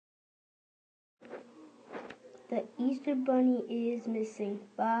The Easter Bunny is Missing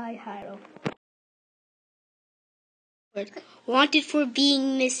by Hiro. Wanted for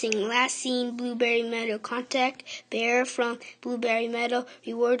being missing. Last seen Blueberry Meadow. Contact Bear from Blueberry Meadow.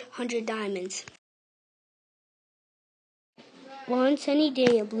 Reward 100 diamonds. One sunny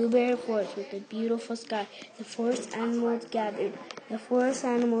day in Blueberry Forest with a beautiful sky, the forest animals gathered. The forest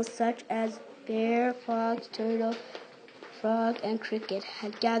animals such as bear, fox, turtle, Frog, and Cricket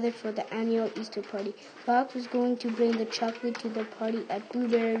had gathered for the annual Easter party. Fox was going to bring the chocolate to the party at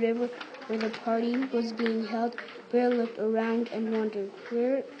Blueberry River where the party was being held. Bear looked around and wondered,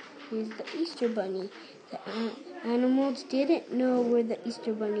 where is the Easter Bunny? The animals didn't know where the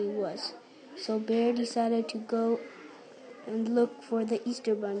Easter Bunny was. So Bear decided to go and look for the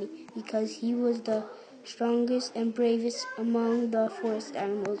Easter Bunny because he was the strongest and bravest among the forest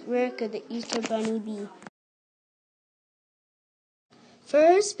animals. Where could the Easter Bunny be?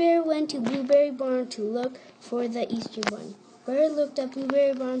 First, Bear went to Blueberry Barn to look for the Easter Bunny. Bear looked at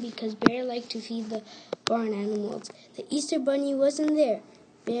Blueberry Barn because Bear liked to feed the barn animals. The Easter Bunny wasn't there.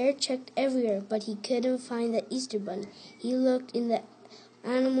 Bear checked everywhere, but he couldn't find the Easter Bunny. He looked in the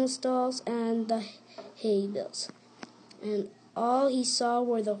animal stalls and the hay bales, and all he saw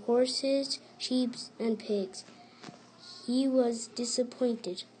were the horses, sheep, and pigs. He was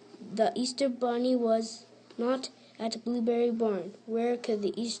disappointed. The Easter Bunny was not at Blueberry Barn. Where could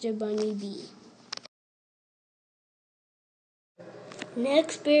the Easter Bunny be?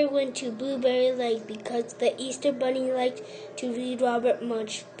 Next, Bear went to Blueberry Lake because the Easter Bunny liked to read Robert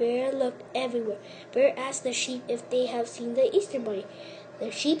Munsch. Bear looked everywhere. Bear asked the sheep if they have seen the Easter Bunny. The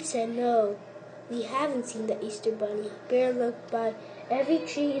sheep said, "No, we haven't seen the Easter Bunny." Bear looked by every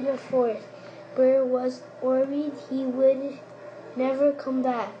tree in the forest. Bear was worried he would never come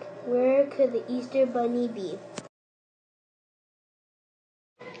back. Where could the Easter Bunny be?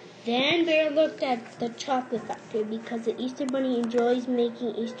 Then Bear looked at the chocolate factory because the Easter Bunny enjoys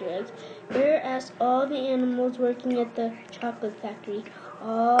making Easter eggs. Bear asked all the animals working at the chocolate factory.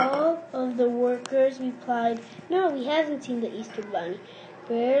 All of the workers replied, "No, we haven't seen the Easter Bunny."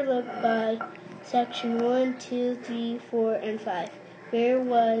 Bear looked by section 1, 2, 3, 4, and 5. Bear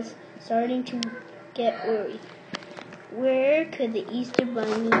was starting to get worried. Where could the Easter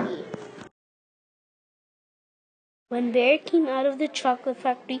Bunny be? When Bear came out of the chocolate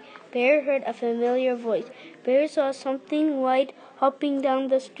factory, Bear heard a familiar voice. Bear saw something white hopping down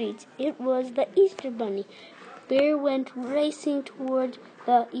the streets. It was the Easter Bunny. Bear went racing toward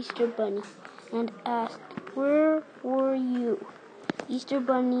the Easter Bunny and asked, "Where were you?" "Easter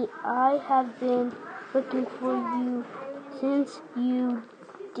Bunny, I have been looking for you since you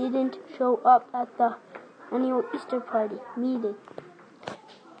didn't show up at the annual Easter party meeting."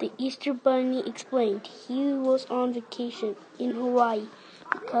 The Easter Bunny explained he was on vacation in Hawaii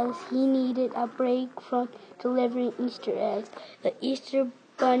because he needed a break from delivering Easter eggs. The Easter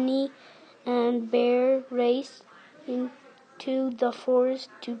Bunny and Bear raced into the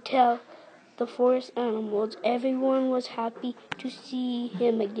forest to tell the forest animals. Everyone was happy to see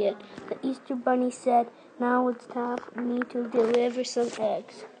him again. The Easter Bunny said, "Now it's time for me to deliver some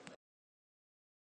eggs."